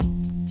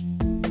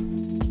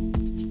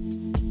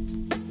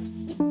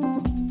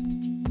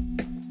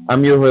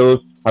I'm your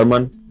host,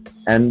 Harman,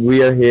 and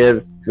we are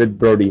here with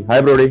Brody.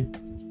 Hi, Brody.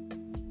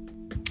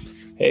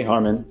 Hey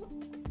Harman,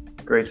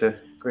 great to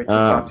Uh,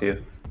 talk to you.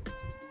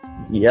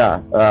 yeah,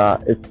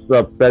 it's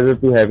a pleasure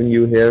to having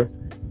you here.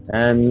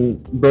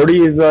 And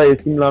Brody is a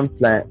AC Milan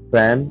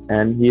fan,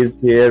 and he is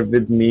here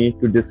with me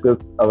to discuss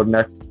our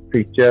next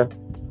fixture.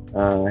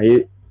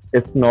 He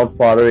it's not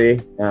far away,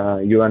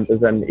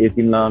 Juventus and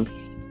AC Milan.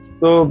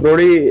 So,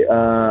 Brody,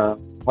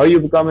 how you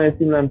become an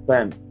AC Milan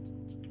fan?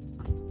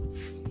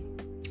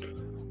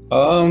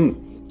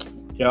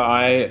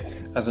 I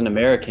as an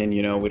American,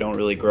 we don't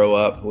really grow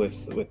up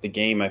with the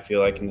game. I feel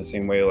like in the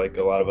same way like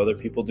a lot of other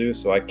people do.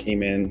 So I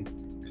came in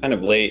kind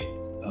of late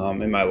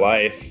in my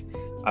life.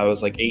 I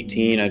was like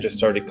 18. I just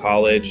started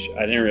college.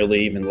 I didn't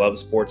really even love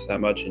sports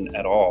that much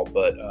at all,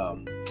 but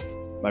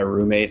my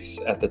roommates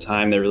at the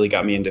time, they really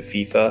got me into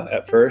FIFA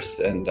at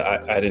first, and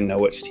I didn't know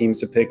which teams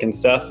to pick and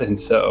stuff. And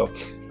so,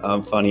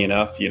 funny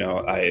enough,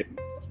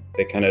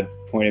 they kind of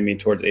pointed me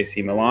towards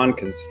AC Milan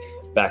because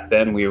back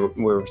then we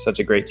were such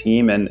a great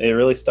team, and it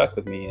really stuck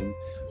with me. And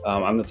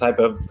I'm the type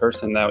of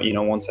person that,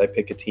 once I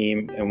pick a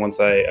team and once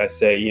I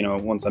say,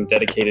 once I'm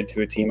dedicated to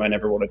a team, I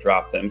never want to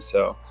drop them.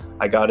 So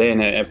I got in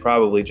at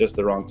probably just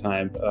the wrong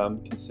time,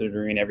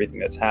 considering everything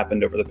that's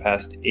happened over the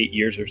past 8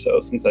 years or so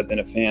since I've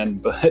been a fan.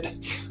 But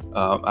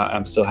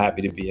I'm still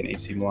happy to be an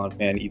AC Milan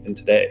fan even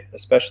today,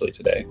 especially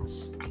today.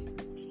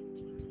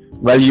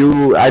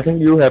 Well, I think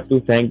you have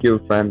to thank your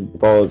friend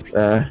because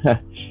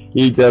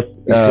he just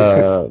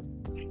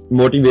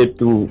motivate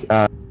to.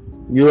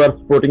 You are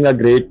supporting a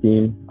great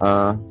team.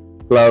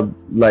 Club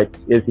like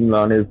AC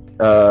Milan is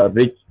a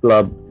rich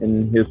club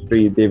in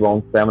history. They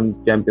won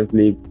 7 Champions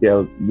League. They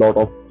have a lot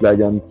of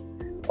legends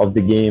of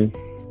the game.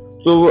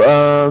 So,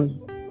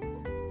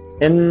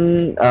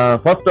 in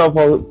first of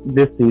all,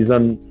 this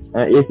season,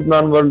 AC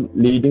Milan were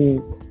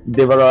leading.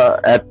 They were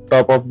at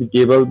top of the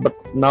table, but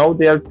now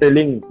they are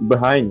trailing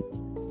behind.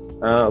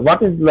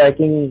 What is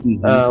lacking?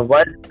 Mm-hmm.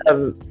 Why they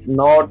are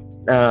not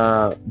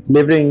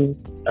delivering?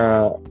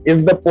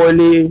 Is the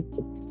Poli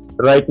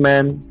right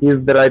man? He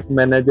is the right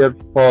manager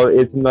for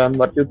AC Milan.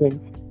 What do you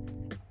think?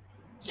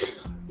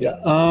 Yeah.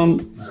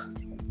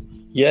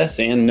 Yes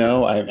and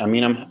no. I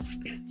mean,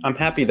 I'm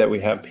happy that we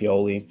have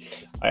Pioli.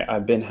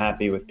 I've been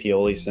happy with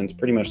Pioli since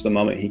pretty much the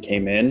moment he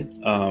came in.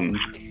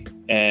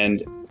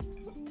 And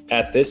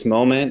at this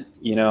moment,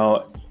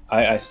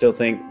 I still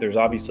think there's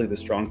obviously the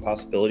strong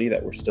possibility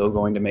that we're still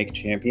going to make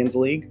Champions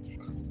League.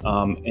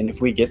 And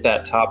if we get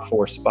that top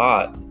 4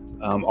 spot,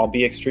 I'll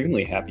be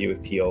extremely happy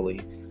with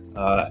Pioli.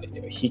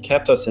 He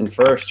kept us in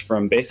first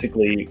from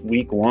basically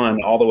week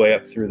 1 all the way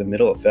up through the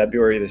middle of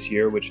February this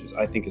year, which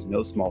I think is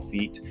no small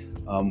feat.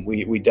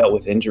 We dealt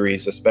with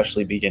injuries,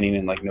 especially beginning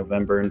in like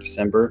November and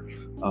December,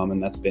 and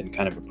that's been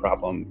kind of a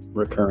problem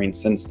recurring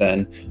since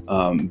then.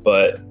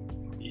 But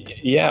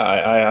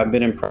yeah, I've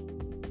been impressed.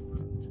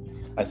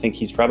 I think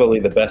he's probably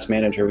the best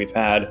manager we've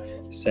had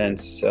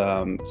since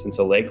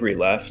Allegri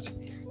left,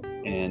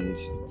 and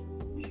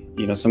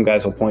some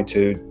guys will point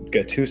to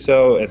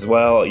Gattuso as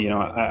well.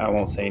 I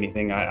won't say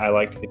anything. I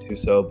liked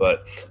Gattuso,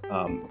 but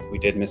we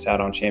did miss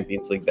out on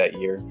Champions League that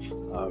year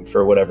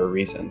for whatever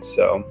reason.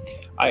 So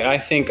I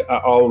think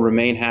I'll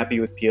remain happy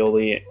with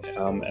Pioli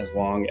as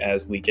long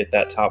as we get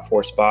that top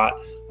 4 spot.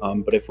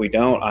 But if we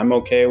don't, I'm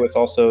okay with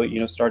also,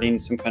 starting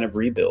some kind of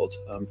rebuild,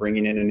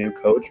 bringing in a new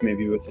coach,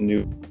 maybe with a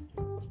new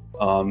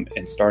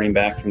and starting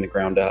back from the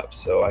ground up.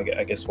 So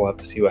I guess we'll have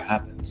to see what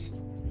happens.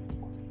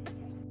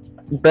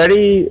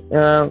 Very.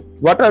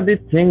 What are the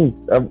things?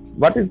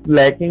 What is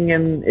lacking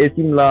in AC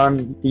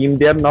Milan team?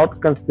 They are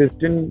not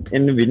consistent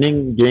in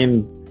winning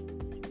games.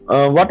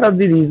 What are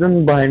the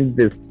reasons behind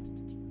this?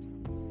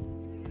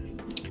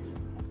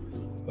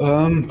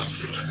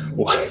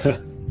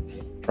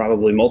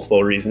 Probably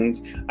multiple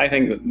reasons. I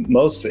think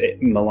most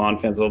Milan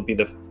fans will be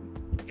the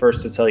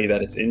first to tell you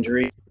that it's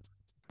injury.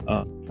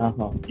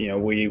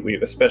 We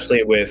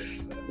especially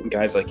with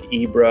guys like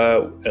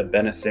Ibra,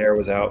 Benacer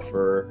was out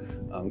for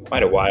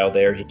quite a while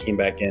there. He came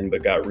back in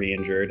but got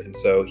re-injured, and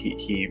so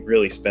he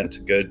really spent a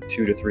good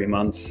 2 to 3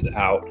 months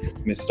out,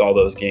 missed all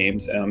those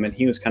games, and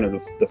he was kind of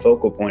the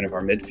focal point of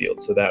our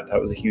midfield. So that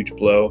was a huge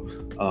blow.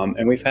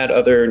 And we've had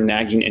other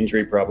nagging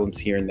injury problems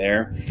here and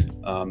there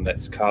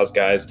that's caused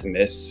guys to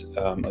miss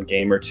a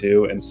game or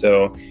two, and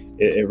so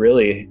it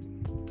really,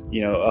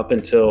 up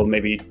until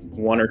maybe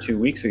 1 or 2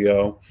 weeks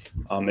ago,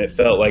 it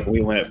felt like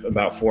we went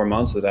about 4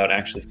 months without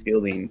actually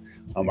fielding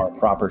our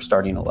proper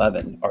starting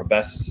 11, our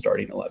best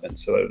starting 11.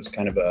 So it was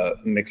kind of a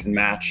mix and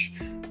match.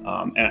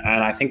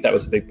 And I think that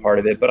was a big part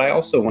of it. But I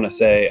also want to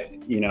say,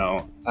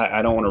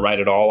 I don't want to write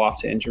it all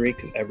off to injury,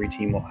 because every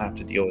team will have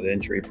to deal with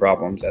injury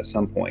problems at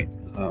some point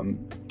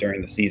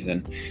during the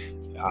season.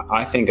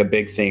 I think a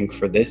big thing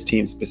for this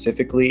team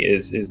specifically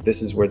is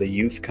this is where the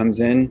youth comes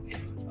in.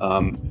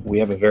 We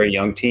have a very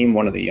young team,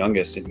 one of the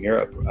youngest in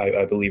Europe,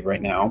 I believe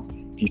right now.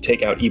 If you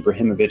take out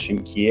Ibrahimovic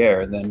and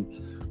Kier, then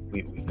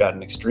we've got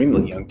an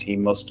extremely young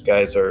team. Most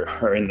guys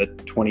are in the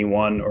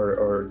 21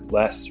 or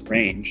less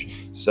range.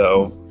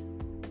 So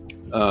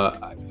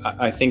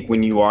I think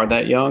when you are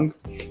that young,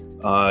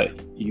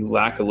 you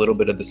lack a little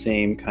bit of the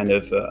same kind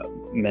of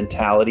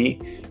mentality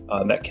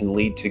that can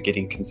lead to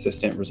getting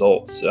consistent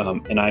results.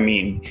 And I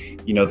mean,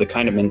 the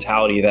kind of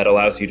mentality that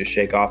allows you to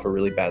shake off a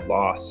really bad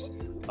loss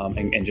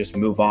and just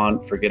move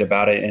on, forget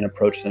about it, and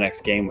approach the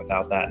next game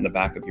without that in the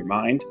back of your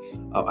mind.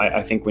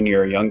 I think when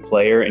you're a young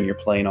player and you're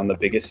playing on the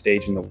biggest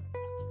stage in the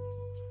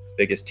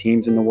biggest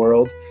teams in the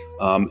world,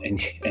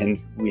 and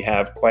we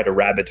have quite a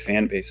rabid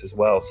fan base as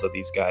well, so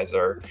these guys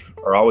are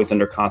always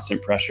under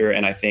constant pressure.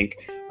 And I think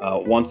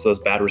once those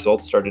bad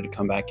results started to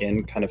come back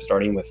in, kind of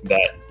starting with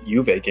that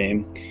Juve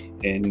game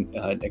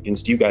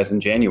against you guys in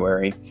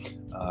January,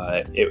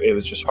 it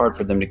was just hard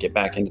for them to get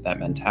back into that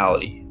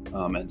mentality,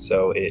 and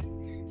so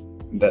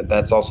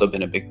that's also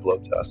been a big blow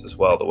to us as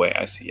well, the way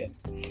I see it.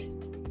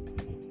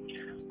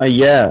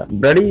 Yeah,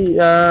 Brady,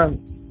 the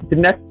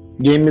next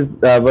game is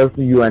versus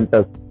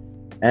Juventus,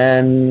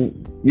 and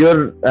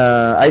you're,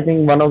 I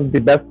think, one of the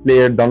best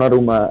players,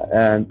 Donnarumma,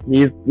 and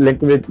he's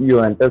linked with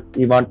Juventus.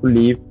 He wants to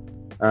leave.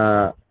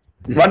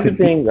 What do you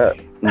think?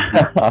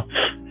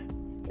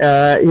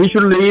 He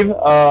should leave,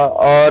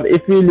 or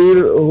if he leave,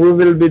 who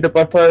will be the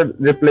preferred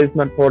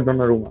replacement for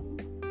Donnarumma?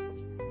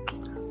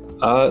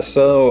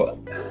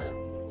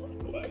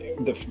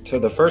 To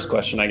the first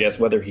question, I guess,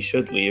 whether he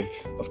should leave,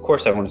 of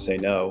course I want to say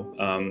no.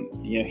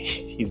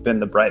 He's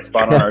been the bright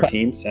spot on our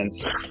team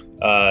since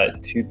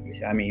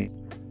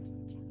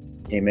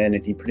came in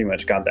and he pretty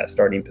much got that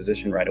starting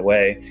position right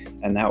away,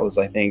 and that was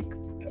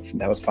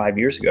 5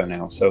 years ago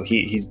now. So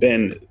he's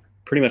been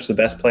pretty much the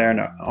best player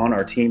on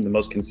our team, the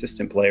most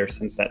consistent player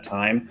since that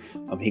time.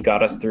 He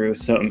got us through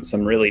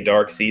some really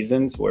dark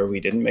seasons where we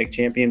didn't make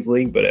Champions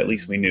League, but at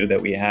least we knew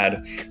that we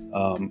had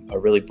a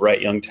really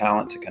bright young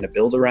talent to kind of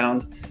build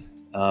around.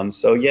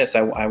 So yes,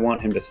 I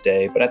want him to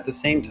stay, but at the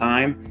same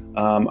time,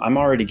 I'm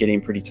already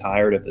getting pretty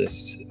tired of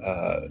this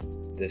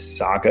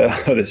saga,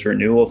 this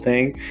renewal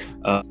thing.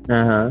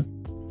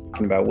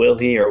 Talking about will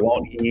he or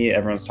won't he?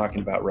 Everyone's talking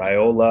about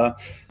Raiola,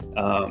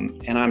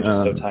 and I'm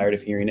just so tired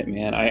of hearing it,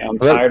 man. I'm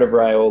tired of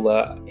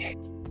Raiola.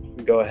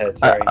 Go ahead,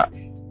 sorry.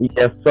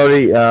 Yes,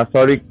 sorry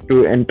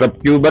to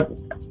interrupt you, but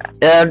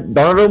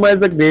Donnarumma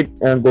is a great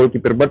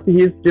goalkeeper, but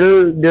he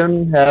still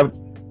didn't have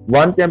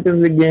one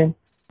Champions League game.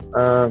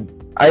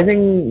 I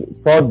think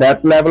for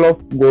that level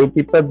of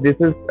goalkeeper, this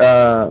is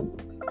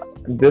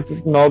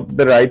not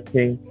the right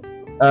thing.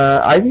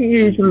 I think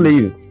he should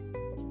leave.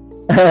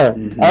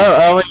 I'm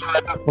a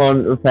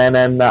Juventus fan,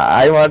 and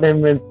I want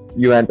him in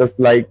Juventus.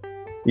 Like,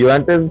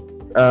 Juventus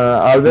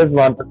always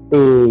wanted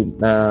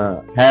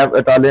to have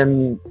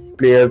Italian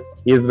players.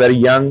 He's very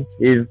young.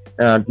 He's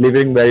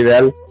delivering very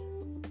well.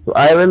 So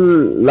I will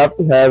love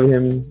to have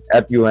him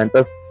at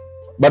Juventus.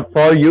 But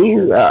for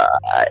you,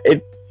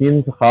 it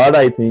seems hard,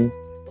 I think.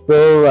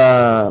 So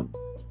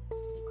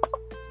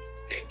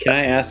can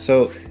I ask?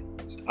 So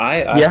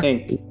I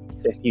think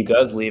if he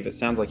does leave, it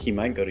sounds like he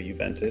might go to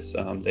Juventus.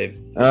 They've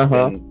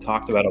been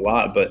talked about a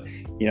lot, but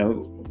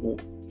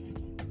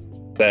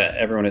that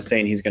everyone is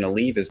saying he's going to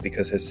leave is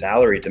because his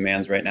salary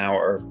demands right now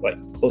are like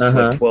close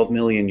to 12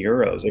 million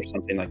euros or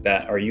something like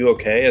that. Are you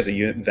okay as a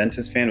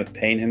Juventus fan with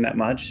paying him that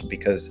much?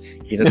 Because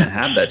he doesn't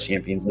have that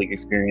Champions League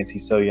experience.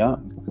 He's so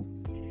young.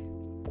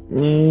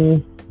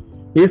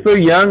 He's so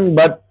young,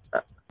 but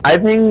I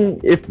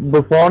think if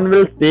Buffon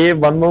will stay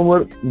one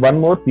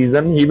more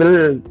season, he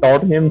will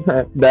taught him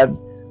that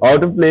how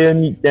to play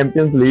in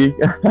Champions League.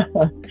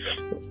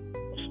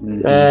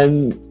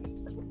 And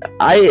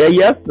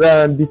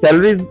the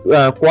salary is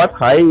quite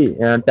high,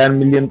 10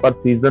 million per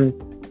season.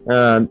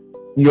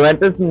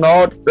 Juventus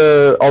not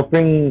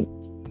offering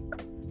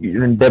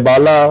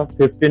Dybala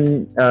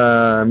 15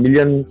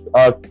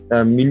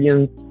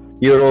 million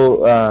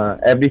euro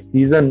every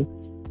season.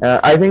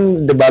 I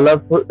think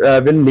Dybala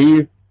will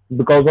leave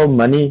because of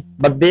money,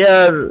 but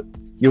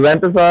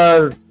Juventus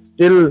are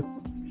still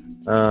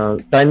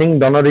signing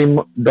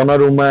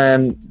Donnarumma,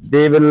 and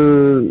they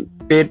will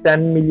pay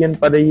 10 million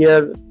per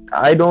year.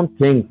 I don't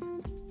think.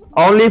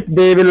 Only if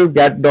they will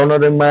get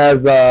Donnarumma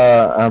as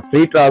a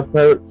free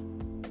transfer,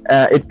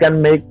 it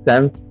can make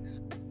sense.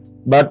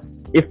 But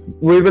if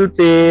we will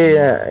pay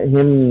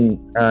him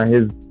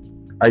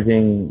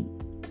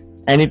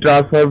any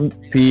transfer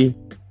fee,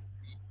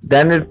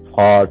 then it's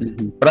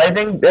hard. But I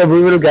think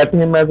we will get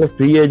him as a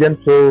free agent,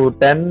 so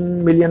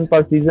 10 million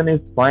per season is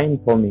fine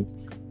for me.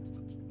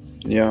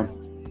 Yeah,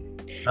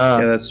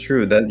 that's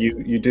true. That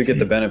you do get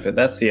the benefit.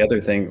 That's the other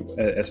thing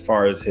as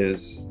far as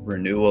his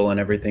renewal and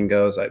everything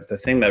goes. The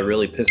thing that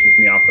really pisses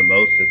me off the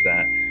most is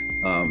that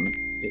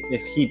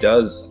if he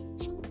does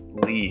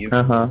leave,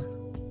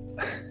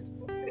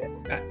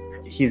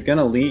 he's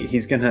gonna leave.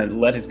 He's gonna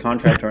let his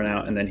contract run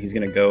out, and then he's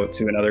gonna go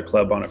to another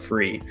club on a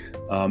free.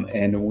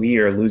 And we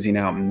are losing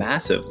out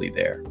massively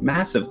there.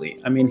 Massively.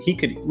 I mean,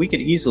 we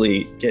could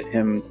easily get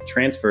him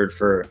transferred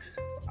for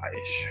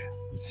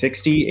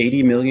 60,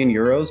 80 million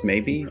euros,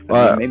 maybe,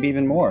 maybe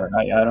even more.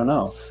 I don't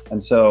know.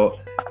 And so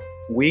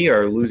we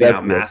are losing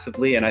out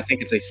massively. And I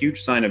think it's a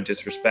huge sign of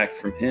disrespect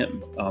from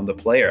him, the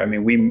player. I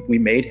mean, we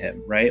made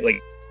him, right? Like,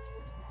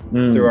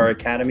 through our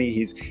academy.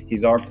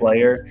 He's our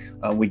player.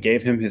 We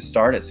gave him his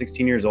start at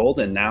 16 years old,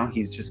 and now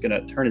he's just going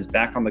to turn his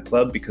back on the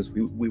club because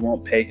we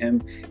won't pay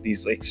him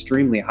these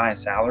extremely high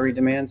salary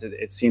demands.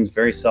 It seems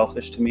very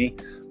selfish to me,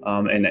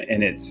 and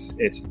it's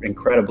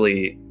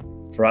incredibly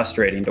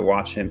frustrating to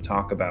watch him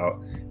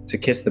to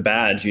kiss the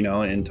badge,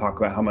 and talk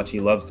about how much he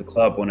loves the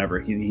club whenever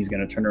he's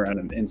going to turn around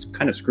and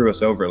kind of screw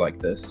us over like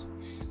this.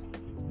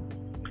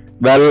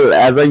 Well,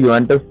 as a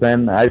Juventus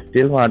fan, I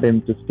still want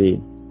him to stay.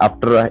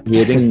 After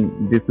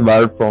hearing this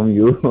word from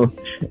you,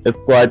 it's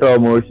quite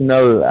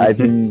emotional, I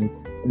think,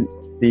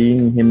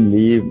 seeing him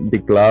leave the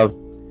club.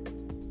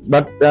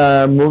 But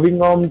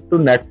moving on to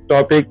next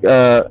topic,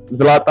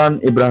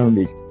 Zlatan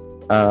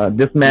Ibrahimovic.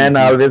 This man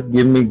always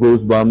gives me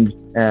goosebumps,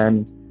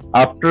 and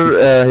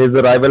after his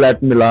arrival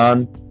at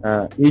Milan,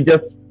 he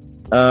just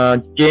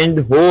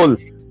changed whole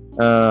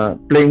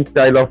playing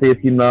style of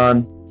AC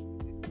Milan,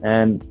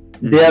 and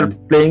they are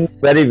playing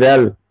very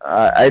well.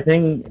 I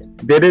think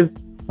there is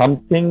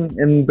something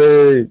in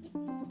the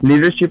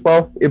leadership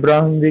of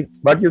Ibrahimovic.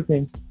 What do you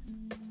think?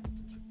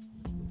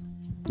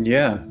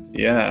 Yeah,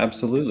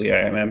 absolutely.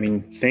 I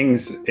mean,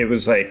 it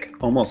was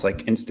almost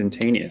like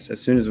instantaneous.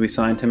 As soon as we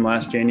signed him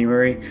last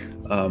January,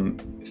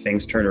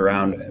 things turned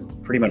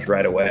around pretty much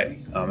right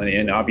away.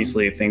 And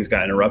obviously things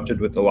got interrupted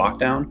with the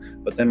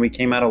lockdown, but then we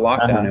came out of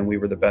lockdown and we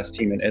were the best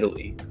team in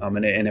Italy.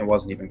 And it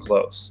wasn't even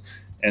close.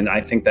 And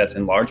I think that's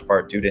in large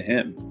part due to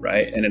him,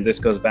 right? And this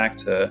goes back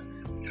to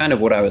kind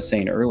of what I was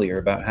saying earlier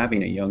about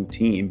having a young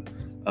team.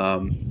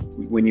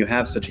 When you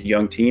have such a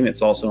young team,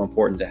 it's also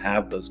important to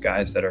have those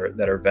guys that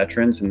are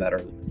veterans and that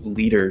are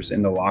leaders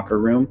in the locker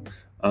room.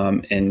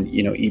 And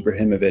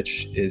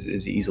Ibrahimovic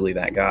is easily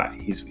that guy.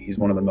 He's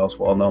one of the most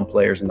well-known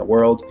players in the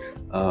world.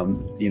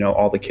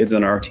 All the kids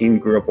on our team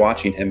grew up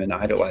watching him and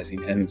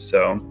idolizing him.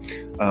 So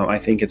I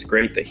think it's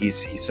great that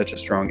he's such a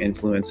strong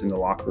influence in the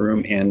locker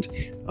room, and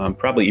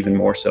probably even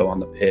more so on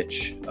the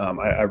pitch.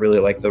 I really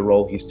like the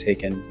role he's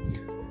taken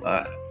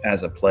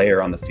as a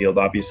player on the field.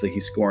 Obviously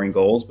he's scoring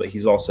goals, but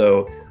he's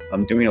also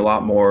doing a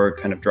lot more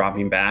kind of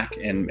dropping back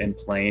and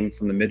playing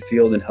from the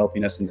midfield and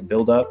helping us in the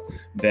build-up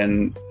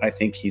than I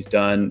think he's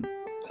done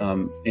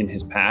in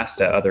his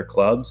past at other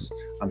clubs.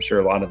 I'm sure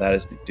a lot of that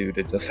is due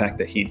to the fact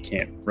that he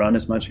can't run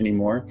as much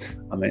anymore,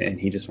 and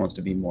he just wants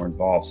to be more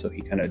involved. So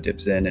he kind of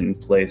dips in and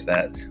plays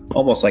that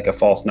almost like a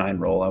false nine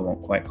role. I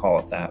won't quite call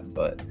it that,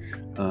 but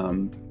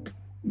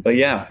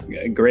yeah,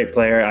 a great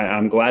player.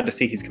 I'm glad to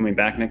see he's coming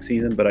back next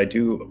season, but I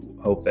do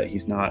hope that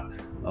he's not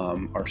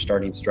our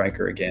starting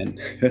striker again.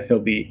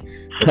 He'll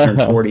turn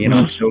 40 in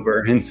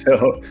October, and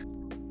so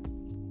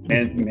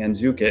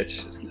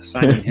Mandzukic,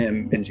 signing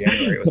him in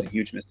January was a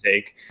huge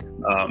mistake.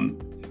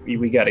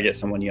 We got to get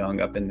someone young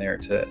up in there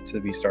to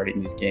be starting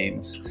these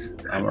games,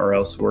 or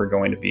else we're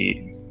going to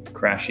be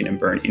crashing and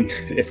burning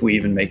if we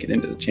even make it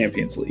into the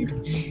Champions League.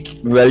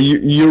 Well,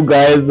 you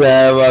guys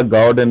have a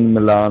god in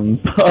Milan.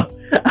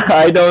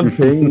 I don't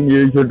think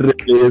you should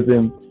replace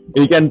him.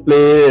 He can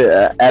play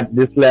at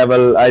this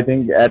level, I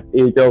think, at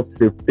age of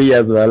 50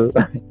 as well.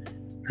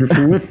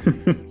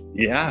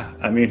 Yeah,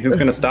 I mean, who's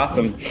going to stop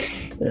him?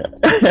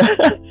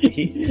 Yeah.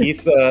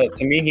 He's to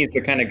me, he's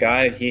the kind of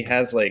guy. He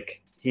has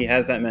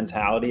that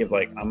mentality of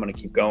I'm going to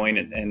keep going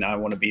and I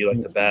want to be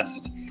the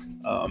best.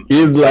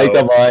 He's like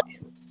a wine.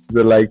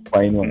 He's like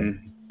fine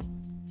one.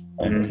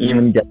 And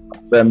even get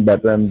better and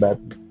better and better.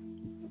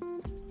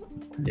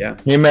 Yeah.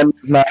 Him and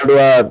Ronaldo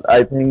are,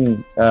 I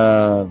think,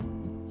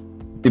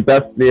 the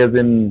best players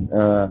in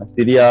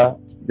Serie A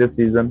this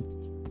season,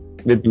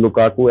 with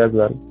Lukaku as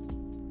well.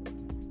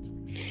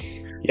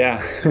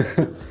 Yeah.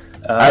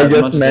 As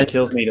much as it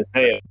kills me to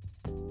say it.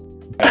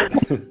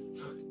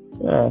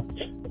 Yeah.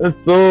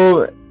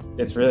 So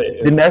it's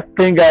really the next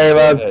thing I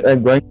was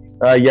going.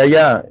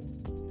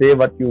 Say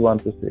what you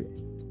want to say.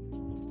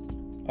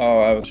 Oh,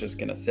 I was just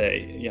gonna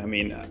say. Yeah, I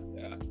mean.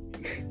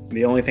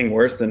 The only thing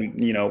worse than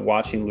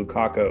watching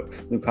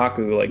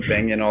Lukaku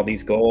banging all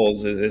these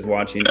goals is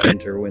watching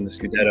Inter win the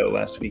Scudetto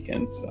last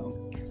weekend.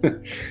 So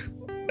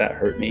that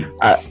hurt me.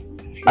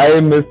 I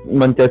miss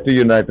Manchester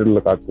United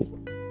Lukaku.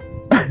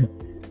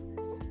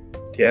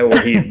 Yeah,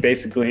 well, he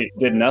basically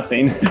did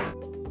nothing.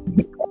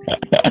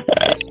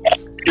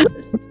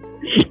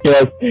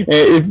 Yes,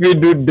 if we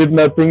did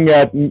nothing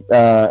at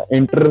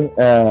Inter,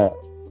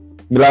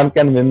 Milan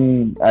can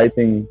win, I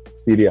think,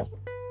 Serie A.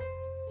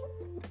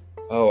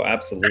 Oh,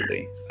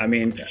 absolutely. I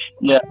mean,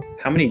 yeah.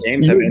 How many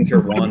games have Inter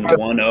won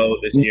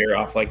 1-0 this year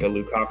off a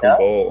Lukaku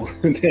goal?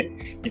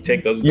 You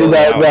take those goals you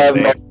guys have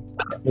not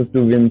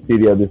to win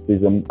Serie A this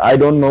season. I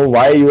don't know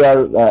why you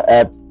are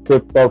at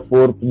 5th or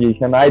 4th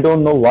position. I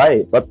don't know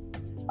why, but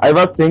I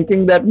was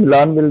thinking that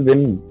Milan will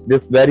win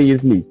this very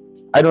easily.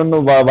 I don't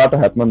know what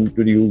happened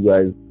to you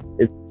guys.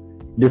 It's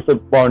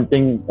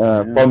disappointing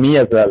for me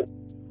as well.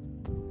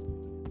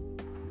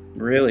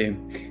 Really?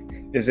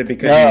 Is it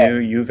because you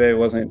knew Juve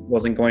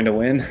wasn't going to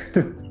win?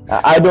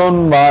 I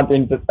don't want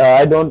Inter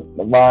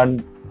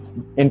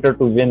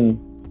to win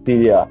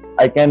Serie A.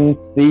 I can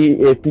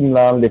see AC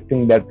Milan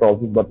lifting that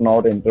trophy, but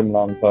not Inter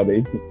Milan.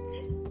 Sorry.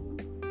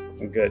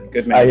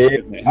 Good I man. hate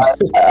Good man.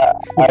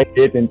 I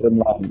hate Inter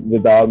Milan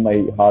with all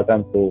my heart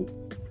and soul.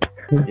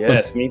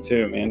 Yes, me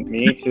too, man.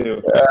 Me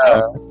too.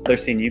 I would Uh, rather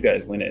seen you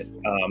guys win it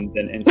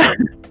than Inter.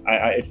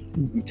 If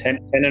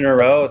 10 in a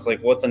row, it's like,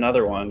 what's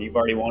another one? You've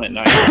already won it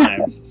 9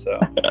 times, so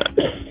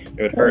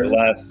it would hurt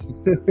less.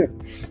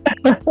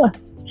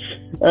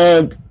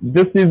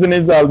 this season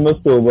is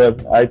almost over.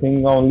 I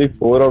think only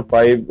 4 or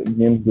 5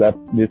 games left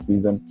this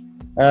season.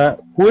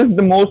 Who is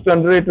the most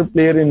underrated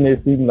player in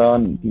AC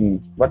Milan team?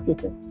 What do you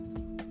think?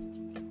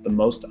 The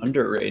most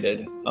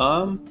underrated.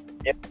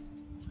 Yeah.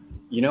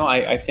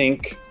 I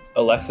think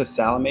Alexis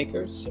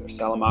Salamakers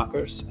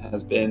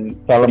has been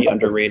pretty Salamakers.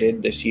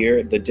 underrated this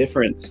year. The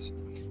difference,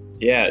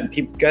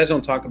 guys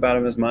don't talk about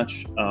him as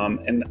much,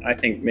 and I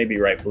think maybe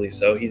rightfully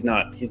so. He's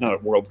not a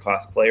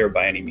world-class player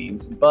by any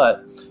means,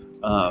 but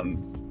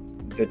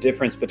the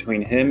difference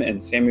between him and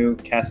Samu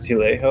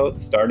Castillejo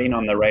starting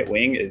on the right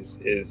wing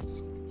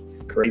is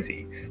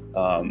crazy.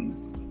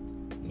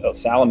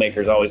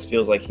 Salamakers always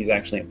feels like he's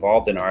actually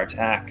involved in our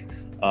attack,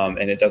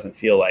 and it doesn't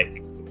feel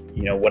like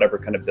whatever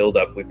kind of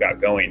buildup we've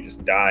got going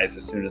just dies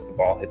as soon as the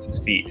ball hits his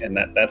feet, and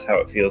that's how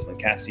it feels when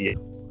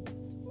Castillejo.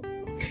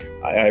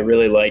 I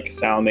really like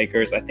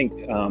Salamakers. I think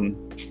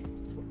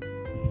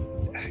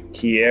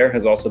Kier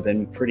has also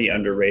been pretty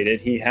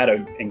underrated. He had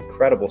an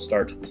incredible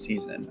start to the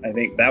season. I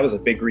think that was a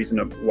big reason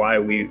of why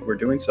we were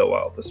doing so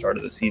well at the start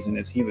of the season,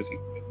 is he was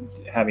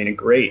having a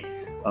great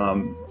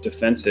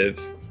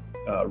defensive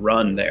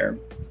run there.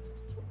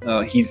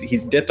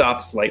 He's dipped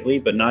off slightly,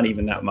 but not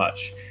even that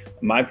much.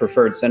 My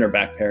preferred center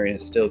back pairing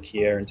is still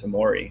Kier and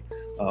Tomori,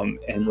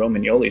 and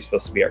Romagnoli is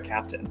supposed to be our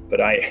captain.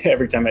 But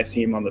every time I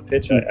see him on the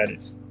pitch,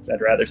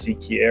 I'd rather see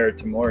Kier or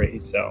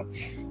Tomori. So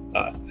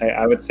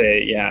I would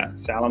say,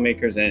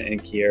 Salamakers and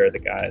Kier are the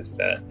guys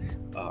that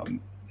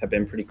have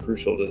been pretty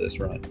crucial to this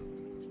run.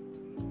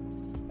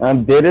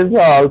 And there is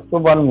also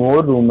one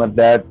more rumor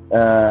that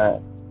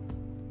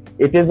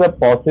it is a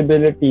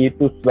possibility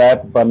to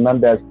swap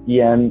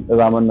Bernardeschi and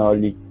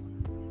Romagnoli.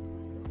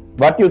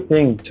 What do you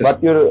think?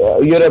 What's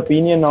your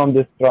opinion on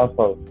this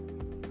transfer?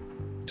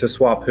 To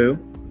swap who?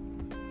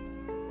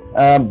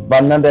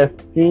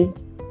 Bernardeschi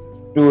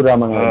to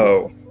Romagnoli.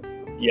 Oh,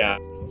 yeah.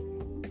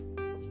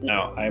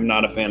 No, I'm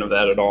not a fan of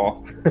that at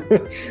all.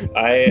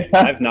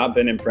 I've not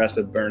been impressed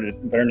with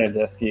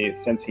Bernardeschi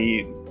since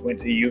he went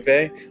to Juve.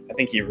 I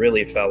think he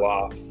really fell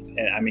off.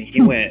 And I mean,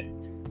 he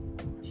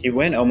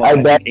went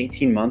almost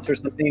 18 months or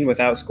something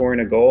without scoring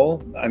a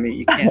goal. I mean,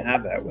 you can't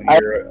have that when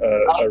you're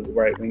a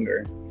right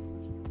winger.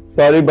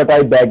 Sorry, but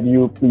I beg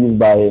you, please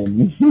buy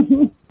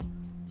him.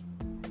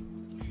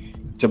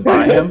 To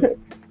buy him?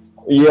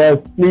 Yes,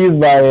 please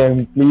buy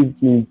him.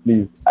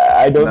 Please.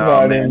 I don't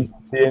want him.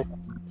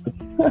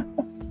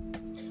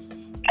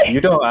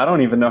 I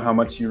don't even know how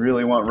much you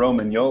really want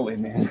Romagnoli,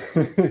 man.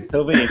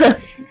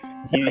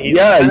 He's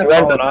kind of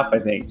fallen off, I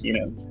think,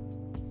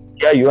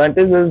 Yeah,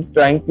 Juventus is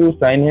trying to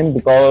sign him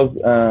because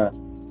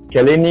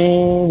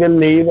Chiellini will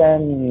leave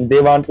and they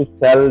want to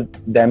sell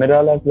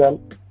Demiral as well.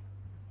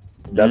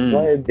 That's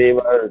why they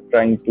were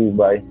trying to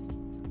buy.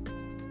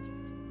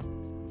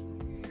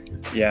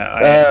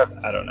 Yeah,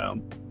 I don't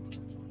know.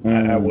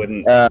 I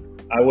wouldn't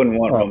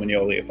want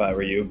Romagnoli if I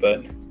were you,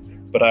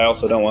 but I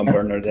also don't want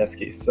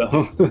Bernardeschi,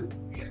 so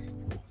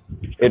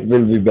it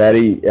will be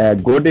very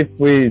good if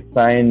we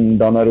sign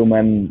Donnarumma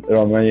and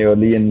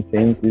Romagnoli in the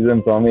same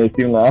season from AC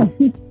Milan.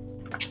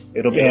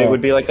 It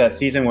would be like that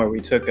season where we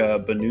took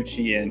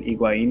Bonucci and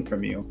Higuain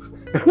from you.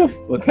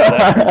 Look how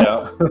that turned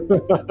out.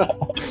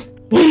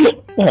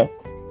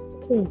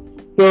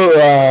 So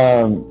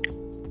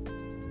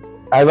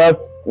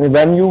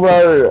when you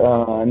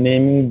were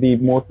naming the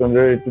most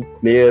underrated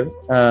player,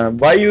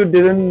 why you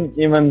didn't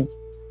even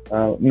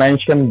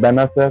mention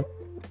Benacer?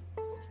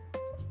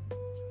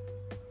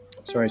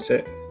 Sorry,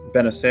 say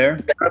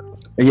Benacer?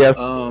 Yes.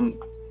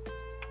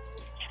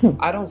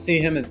 I don't see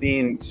him as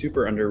being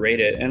super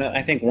underrated, and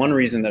I think one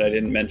reason that I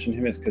didn't mention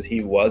him is because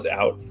he was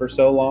out for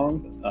so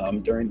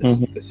long during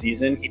the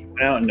season. He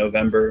went out in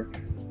November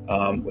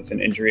with an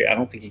injury. I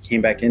don't think he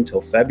came back in till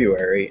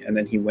February, and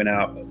then he went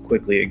out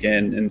quickly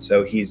again. And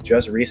so he's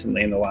just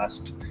recently, in the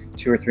last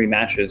 2 or 3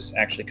 matches,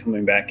 actually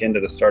coming back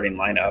into the starting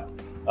lineup.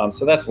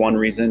 So that's one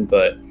reason.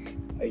 But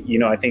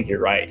I think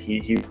you're right.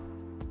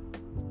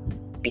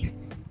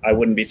 I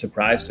wouldn't be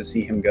surprised to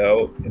see him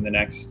go in the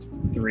next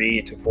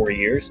 3 to 4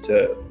 years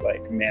to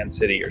like Man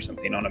City or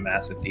something on a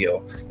massive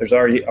deal. There's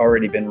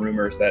already been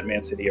rumors that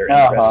Man City are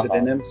interested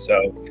in him.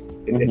 So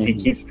if he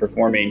keeps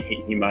performing,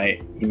 he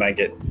might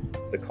get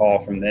the call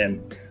from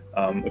them,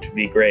 which would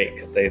be great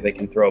because they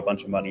can throw a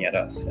bunch of money at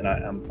us, and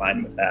I'm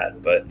fine with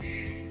that. But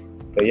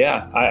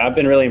yeah, I've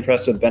been really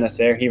impressed with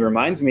Benacer. He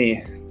reminds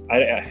me,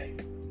 I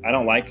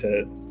don't like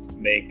to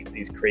make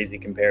these crazy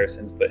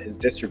comparisons, but his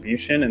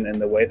distribution and then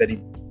the way that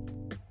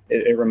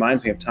it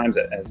reminds me of times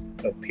of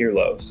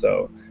Pirlo.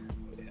 So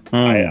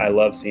I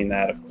love seeing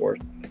that, of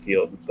course, in the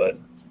field, but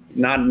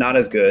not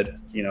as good.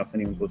 If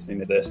anyone's listening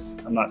to this,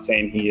 I'm not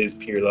saying he is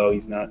Pirlo.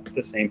 He's not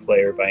the same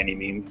player by any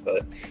means,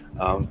 but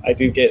I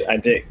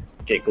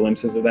get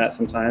glimpses of that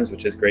sometimes,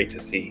 which is great to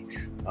see,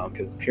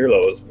 because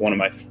Pirlo was one of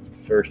my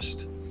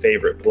first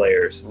favorite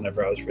players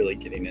whenever I was really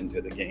getting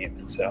into the game,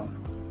 and so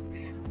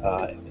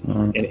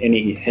and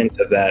any hint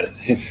of that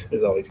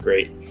is always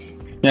great.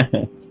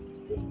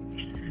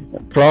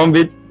 From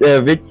which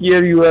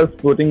year you are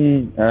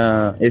supporting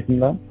AC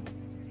Milan?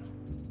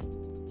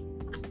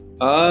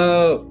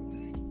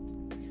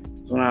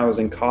 When I was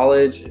in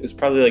college, it was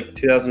probably like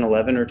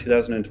 2011 or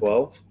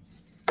 2012.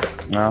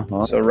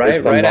 Uh-huh. So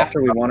right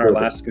after we won our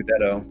last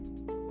Scudetto.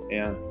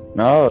 Yeah.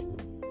 No.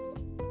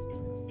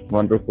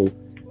 Wonderful.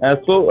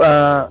 So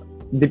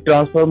the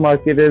transfer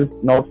market is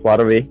not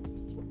far away.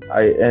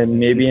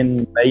 Maybe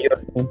in May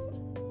or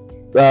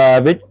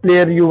so. Which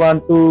player you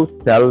want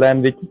to sell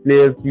and which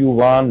players you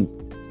want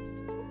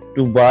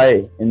to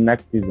buy in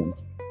next season?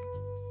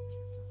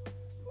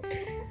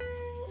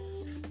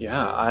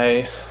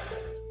 Yeah,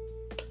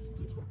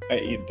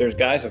 there's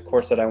guys, of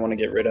course, that I want to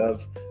get rid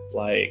of,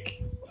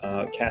 like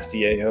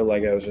Castillejo,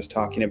 like I was just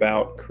talking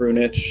about,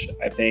 Krunic.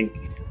 I think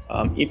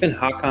even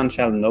Hakan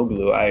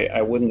Çalhanoğlu,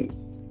 I wouldn't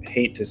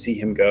hate to see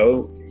him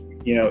go.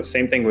 You know,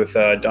 same thing with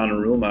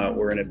Donnarumma.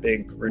 We're in a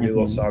big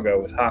renewal saga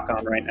with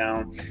Hakan right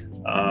now.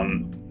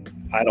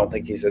 I don't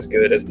think he's as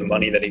good as the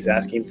money that he's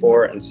asking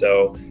for, and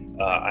so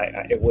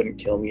it wouldn't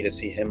kill me to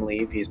see him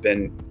leave. He's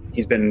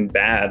been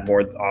bad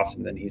more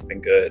often than he's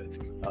been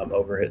good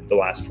over the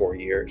last 4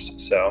 years.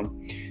 So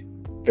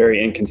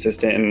very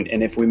inconsistent.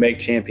 And if we make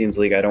Champions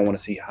League, I don't want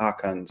to see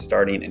Hakan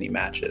starting any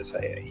matches.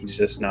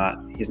 He's not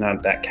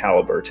that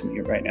caliber to me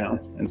right now.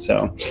 And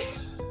so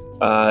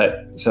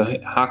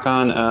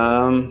Hakan,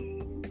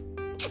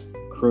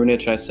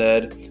 Krunic, I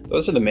said,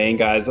 those are the main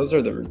guys. That's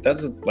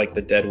like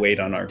the dead weight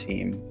on our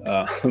team.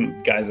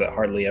 Guys that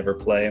hardly ever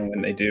play, and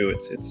when they do,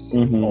 it's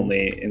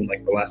only in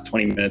like the last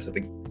 20 minutes of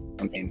the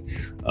game.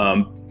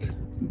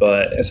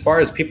 But as far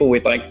as people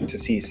we'd like to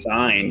see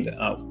signed,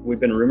 we've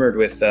been rumored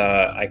with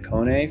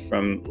Icone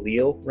from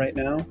Lille right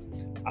now.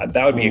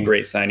 That would be a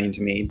great signing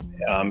to me,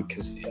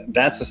 because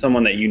that's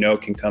someone that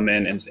can come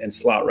in and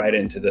slot right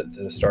into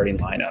the starting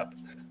lineup.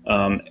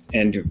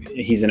 And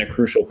he's in a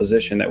crucial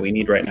position that we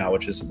need right now,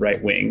 which is right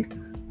wing.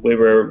 We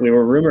were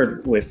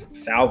rumored with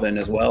Thauvin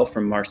as well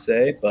from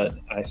Marseille, but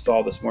I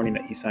saw this morning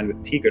that he signed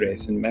with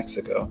Tigres in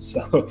Mexico.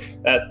 So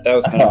that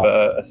was kind of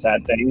a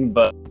sad thing,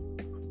 but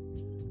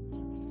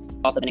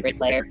also been a great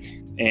player.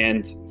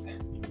 And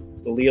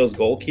Leo's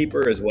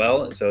goalkeeper as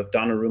well. So if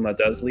Donnarumma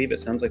does leave, it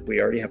sounds like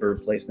we already have a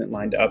replacement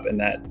lined up, and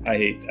that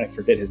I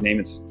forget his name.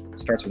 It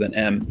starts with an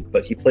M,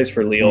 but he plays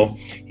for Lille.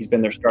 He's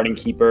been their starting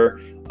keeper,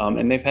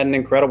 and they've had an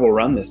incredible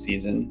run this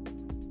season.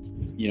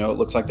 You know, it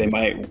looks like they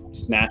might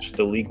snatch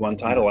the League One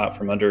title out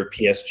from under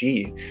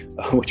PSG,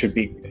 which would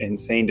be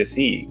insane to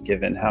see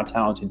given how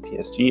talented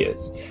PSG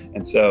is.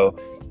 And so,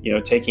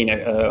 taking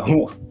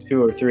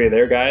 2 or 3 of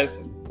their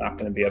guys, not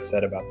going to be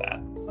upset about that,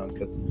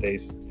 because they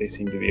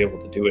seem to be able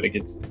to do it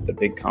against the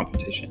big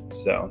competition.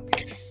 So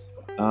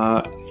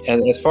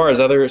as far as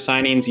other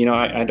signings,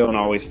 I don't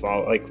always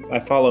follow. Like, I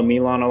follow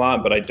Milan a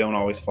lot, but I don't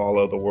always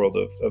follow the world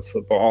of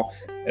football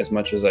as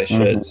much as I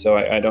should. So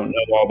I don't know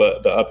all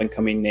the up and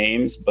coming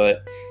names,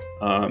 but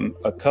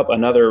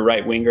another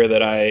right winger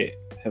that I've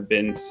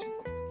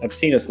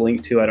seen us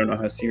linked to, I don't know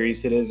how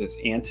serious it is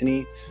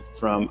Anthony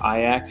from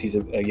Ajax. He's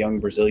a young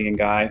Brazilian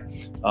guy,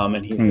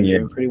 and he's been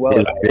doing pretty well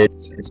at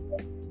Ajax.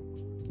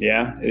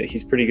 Yeah,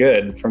 he's pretty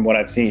good from what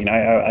I've seen.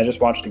 I just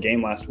watched a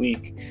game last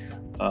week.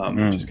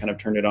 Just kind of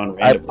turned it on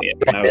randomly,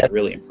 and I was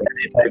really impressed.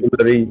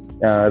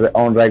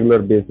 On regular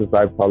basis,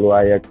 I follow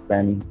Ajax,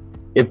 and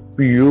if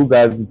you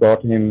guys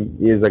got him,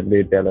 he is a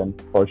great talent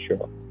for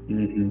sure.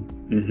 And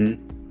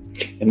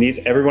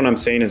everyone I'm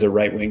saying is a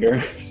right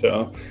winger,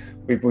 so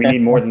we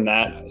need more than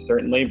that,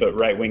 certainly. But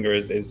right winger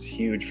is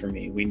huge for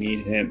me. We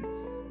need him.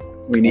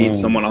 We need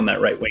someone on that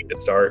right wing to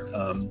start,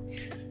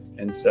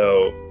 and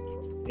so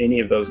any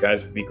of those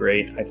guys would be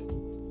great.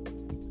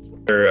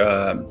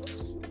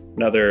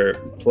 Another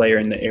player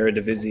in the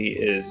Eredivisie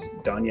is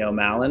Daniel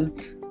Milan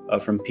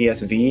from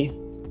PSV,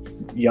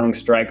 young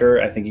striker.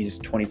 I think he's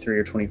 23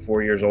 or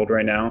 24 years old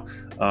right now,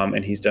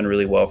 and he's done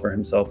really well for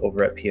himself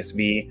over at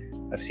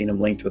PSV. I've seen him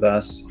linked with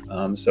us,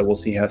 so we'll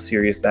see how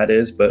serious that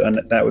is.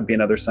 But that would be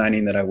another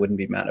signing that I wouldn't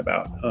be mad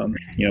about.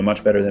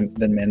 Much better than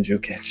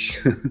Mandzukic.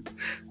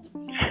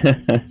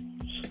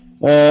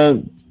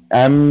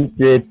 I'm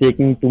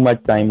taking too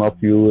much time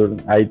of you.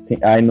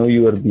 I know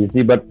you are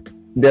busy, but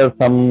there's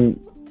some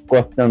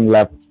question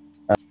left.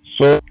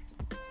 So,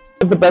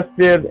 who's the best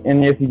player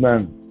in AC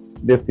Milan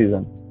this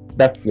season?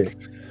 Best player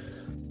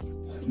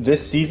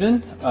this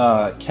season?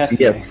 Kessié.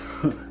 Yes.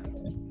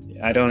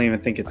 I don't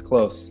even think it's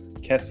close.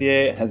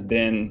 Kessié has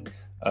been,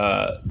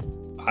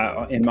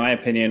 in my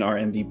opinion, our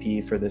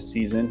MVP for this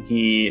season.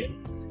 He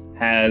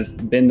has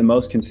been the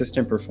most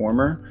consistent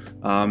performer,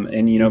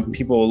 and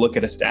people will look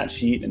at a stat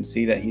sheet and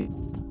see that he's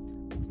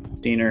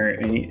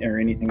or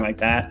anything like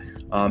that,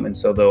 and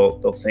so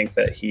they'll think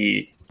that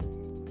he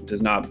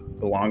does not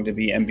belong to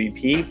be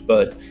MVP.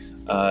 But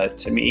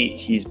to me,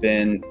 he's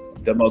been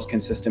the most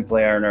consistent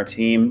player in our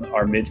team.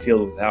 Our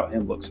midfield without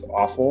him looks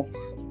awful.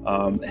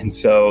 And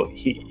so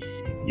he,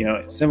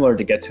 similar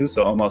to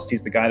Gattuso almost,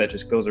 he's the guy that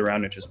just goes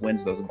around and just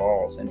wins those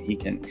balls, and he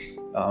can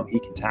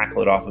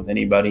tackle it off of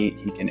anybody.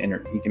 He can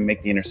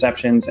make the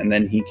interceptions, and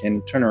then he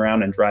can turn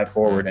around and drive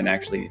forward and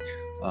actually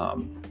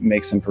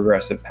make some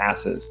progressive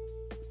passes.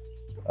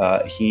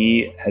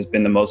 He has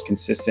been the most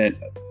consistent,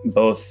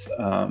 both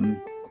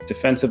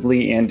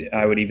defensively and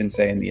I would even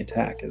say in the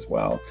attack as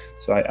well.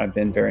 So I've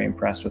been very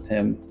impressed with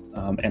him,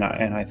 and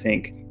I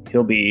think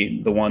he'll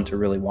be the one to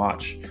really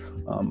watch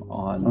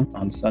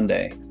on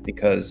Sunday,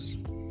 because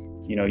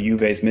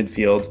Juve's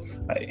midfield,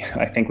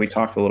 I think we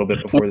talked a little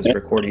bit before this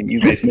recording,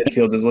 Juve's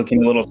midfield is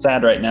looking a little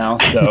sad right now.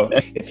 So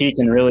if he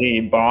can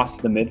really boss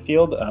the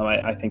midfield,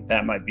 I think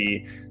that might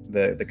be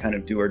the kind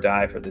of do or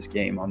die for this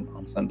game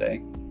on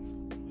Sunday.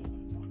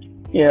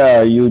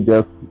 Yeah, you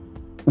just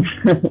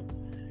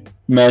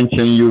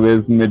mentioned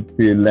Juve's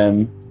midfield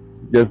and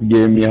just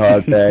gave me a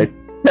heart attack.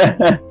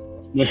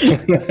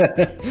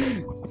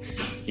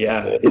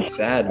 Yeah, it's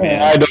sad,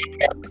 man. I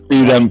don't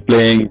see them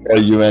playing for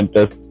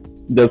Juventus.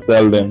 Just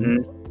tell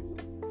them.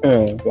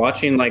 Mm-hmm.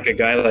 Watching like a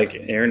guy like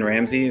Aaron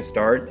Ramsey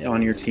start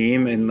on your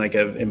team in like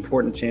an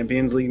important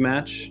Champions League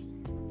match,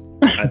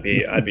 I'd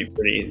be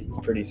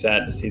pretty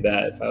sad to see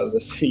that if I was a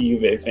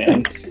Juve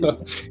fan.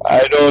 So.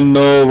 I don't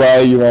know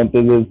why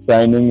Juventus is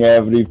signing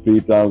every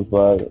free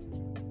transfer.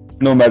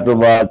 No matter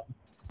what,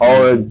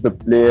 how is the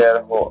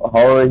player,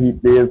 how he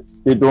plays,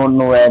 they don't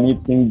know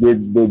anything. They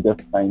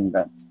just sign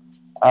them.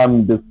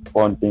 I'm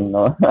disappointing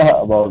about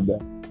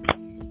that.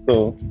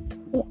 So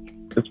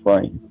it's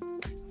fine.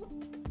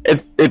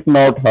 It's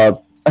not hard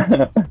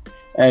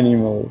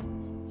anymore.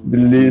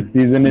 The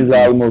season is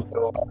almost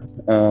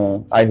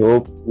over. I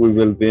hope we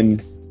will win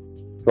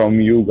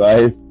from you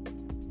guys.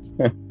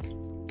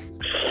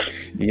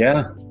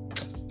 Yeah,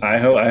 I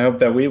hope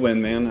that we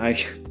win, man.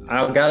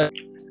 I've got it.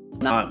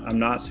 I'm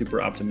not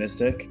super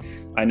optimistic.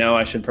 I know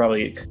I should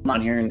probably come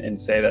on here and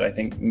say that I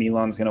think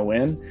Milan's going to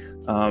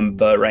win,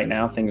 but right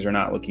now things are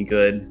not looking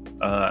good.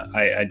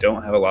 I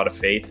don't have a lot of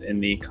faith in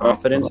the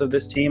confidence of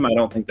this team. I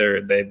don't think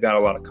they've got a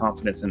lot of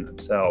confidence in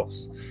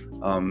themselves,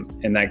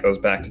 and that goes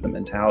back to the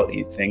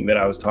mentality thing that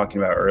I was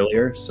talking about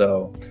earlier.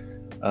 So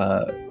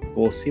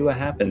we'll see what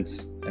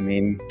happens. I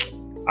mean,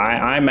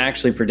 I'm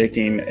actually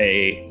predicting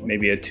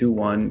maybe a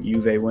 2-1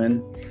 Juve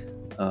win.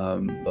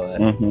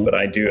 But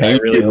I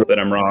really hope that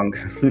I'm wrong.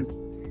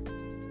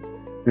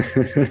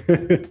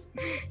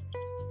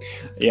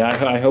 Yeah,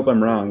 I hope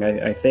I'm wrong.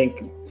 I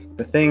think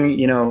the thing,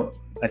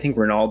 I think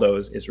Ronaldo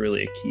is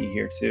really a key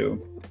here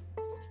too.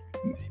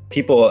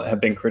 People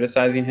have been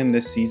criticizing him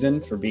this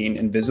season for being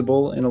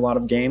invisible in a lot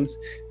of games,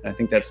 and I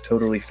think that's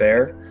totally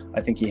fair.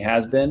 I think he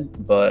has been,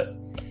 but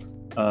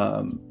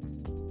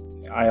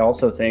I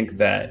also think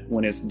that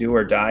when it's do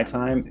or die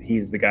time,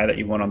 he's the guy that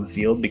you want on the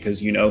field, because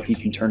he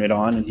can turn it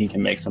on and he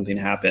can make something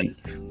happen,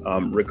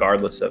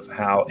 regardless of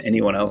how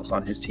anyone else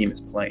on his team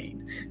is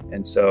playing.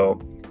 And so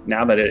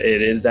now that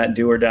it is that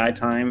do or die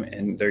time,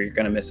 and you're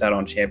going to miss out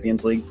on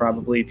Champions League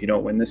probably if you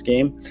don't win this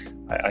game,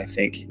 I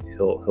think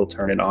he'll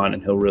turn it on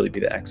and he'll really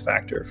be the X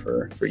factor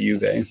for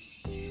Juve.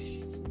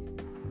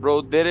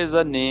 Bro, there is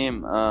a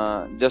name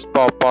just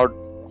pop out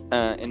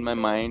in my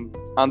mind,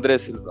 Andre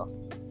Silva.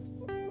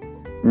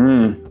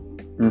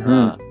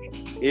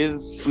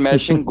 He's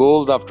smashing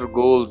goals after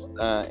goals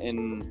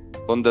in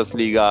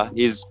Bundesliga.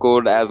 He's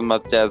scored as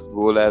much as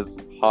goal as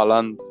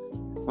Haaland.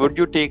 Would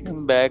you take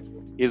him back?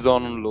 He's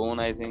on loan,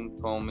 I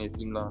think, from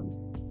AC Milan.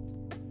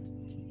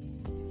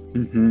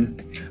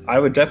 I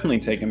would definitely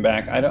take him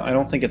back. I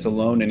don't think it's a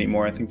loan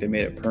anymore. I think they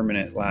made it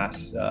permanent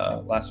last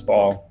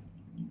fall.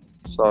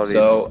 Sorry.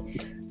 So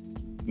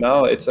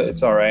no, it's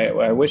all right.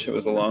 I wish it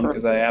was a loan,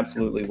 because I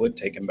absolutely would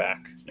take him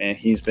back. And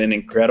he's been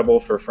incredible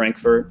for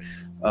Frankfurt.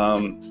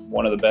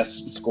 One of the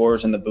best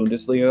scorers in the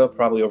Bundesliga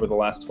probably over the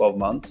last 12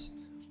 months,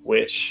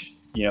 which,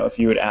 if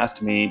you had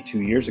asked me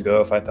 2 years ago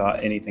if I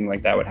thought anything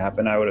like that would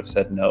happen, I would have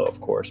said no,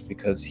 of course,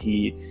 because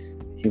he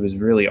was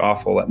really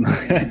awful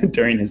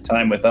during his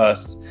time with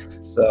us.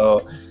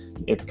 So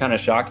it's kind of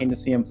shocking to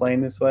see him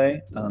playing this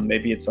way.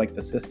 Maybe it's like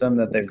the system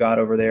that they've got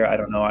over there. I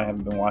don't know. I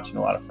haven't been watching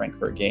a lot of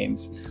Frankfurt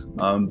games.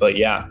 But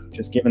yeah,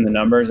 just given the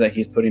numbers that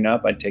he's putting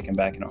up, I'd take him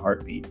back in a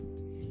heartbeat.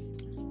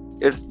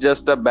 It's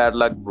just a bad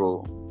luck,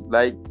 bro.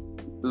 Like,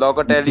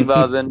 Locatelli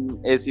was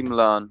in AC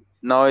Milan.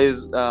 Now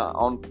he's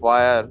on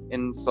fire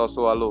in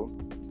Sassuolo.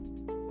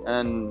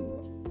 And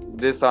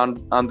this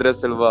Andre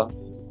Silva.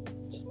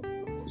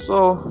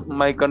 So,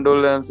 my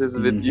condolences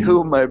with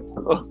you, my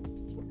bro.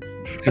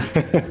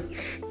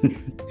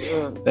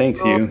 Thank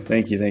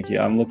you.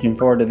 I'm looking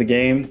forward to the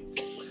game,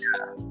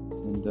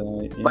 and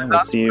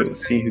we'll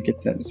see who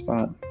gets that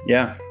spot.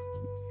 Yeah.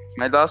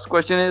 My last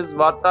question is: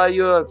 what are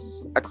your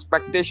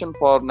expectations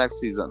for next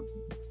season?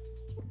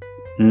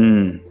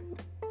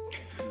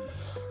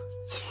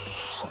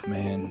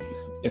 Man,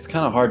 it's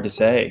kind of hard to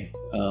say.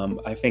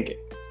 I think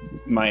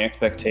my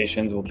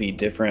expectations will be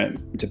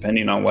different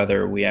depending on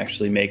whether we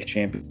actually make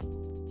champion,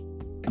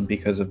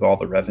 because of all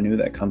the revenue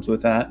that comes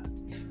with that.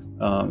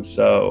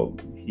 So,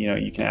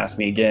 you can ask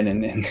me again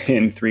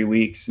in 3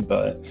 weeks,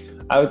 but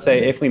I would say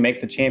if we make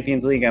the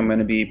Champions League, I'm going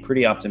to be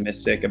pretty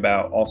optimistic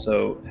about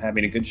also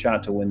having a good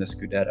shot to win the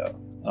Scudetto.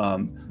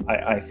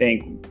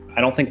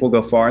 I don't think we'll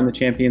go far in the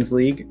Champions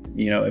League.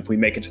 If we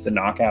make it to the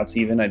knockouts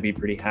even, I'd be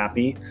pretty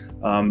happy.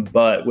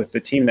 But with the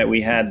team that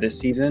we had this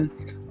season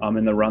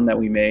and the run that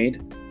we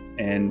made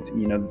and,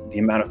 the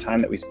amount of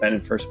time that we spent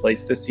in first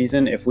place this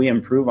season, if we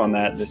improve on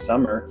that this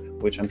summer,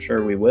 which I'm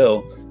sure we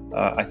will,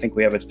 I think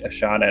we have a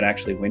shot at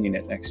actually winning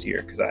it next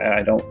year, because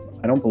I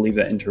don't believe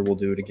that Inter will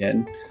do it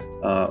again.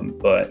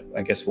 But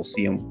I guess we'll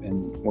see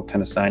and what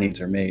kind of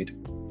signings are made.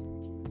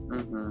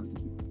 Mm-hmm.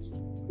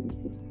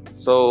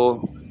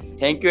 So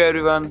thank you,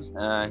 everyone.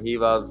 He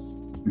was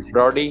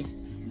Brody,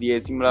 the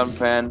AC Milan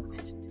fan,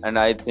 and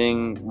I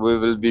think we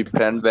will be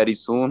friends very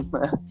soon.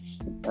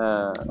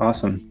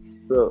 Awesome.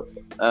 So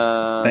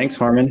thanks,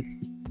 Harman.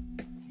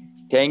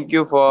 Thank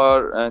you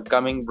for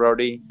coming,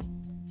 Brody.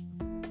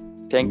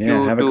 Thank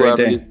you have a to great our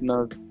day.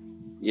 listeners.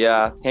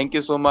 Yeah, thank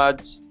you so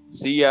much.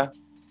 See ya.